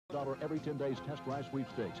every 10 days test drive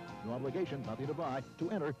sweepstakes. No obligation, nothing to buy. To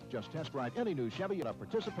enter, just test drive any new Chevy at a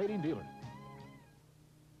participating dealer.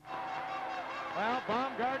 Well,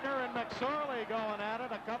 Baumgartner and McSorely going at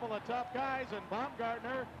it. A couple of tough guys, and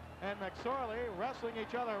Baumgartner and McSorely wrestling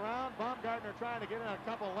each other around. Baumgartner trying to get in a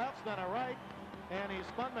couple lefts, then a right, and he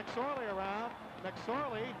spun McSorely around.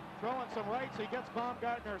 McSorely throwing some rights. He gets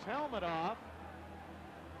Baumgartner's helmet off.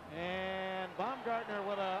 And Baumgartner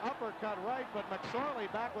with an uppercut right, but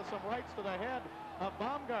McSorely back with some rights to the head of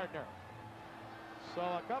Baumgartner. So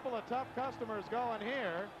a couple of tough customers going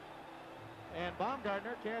here. And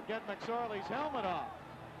Baumgartner can't get McSorley's helmet off.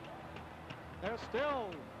 They're still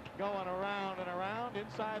going around and around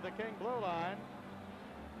inside the King blue line.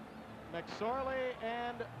 McSorley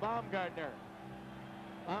and Baumgartner.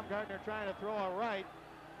 Baumgartner trying to throw a right.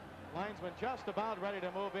 Linesman just about ready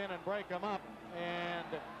to move in and break him up. And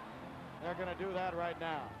they're going to do that right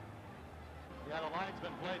now. Yeah, the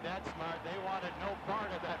linesman played that smart. They wanted no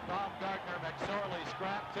part of that Baumgartner-McSorley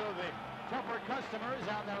scrap. Two of the tougher customers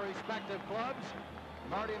on their respective clubs.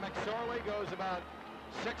 Marty McSorley goes about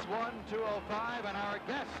 6'1", 205, and our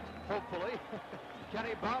guest, hopefully,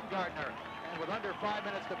 Kenny Baumgartner. And with under 5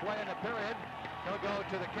 minutes to play in the period, he'll go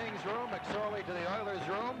to the Kings room, McSorley to the Oilers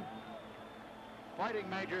room. Fighting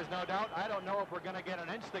majors, no doubt. I don't know if we're going to get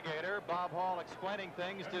an instigator. Bob Hall explaining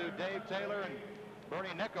things to Dave Taylor and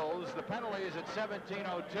Bernie Nichols. The penalty is at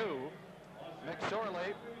 17:02.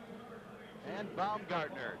 McSorley and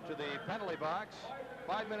Baumgartner to the penalty box.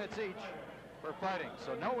 5 minutes each for fighting.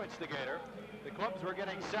 So no instigator. The clubs were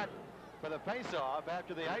getting set for the face-off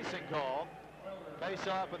after the icing call.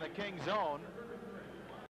 Face-off in the King zone.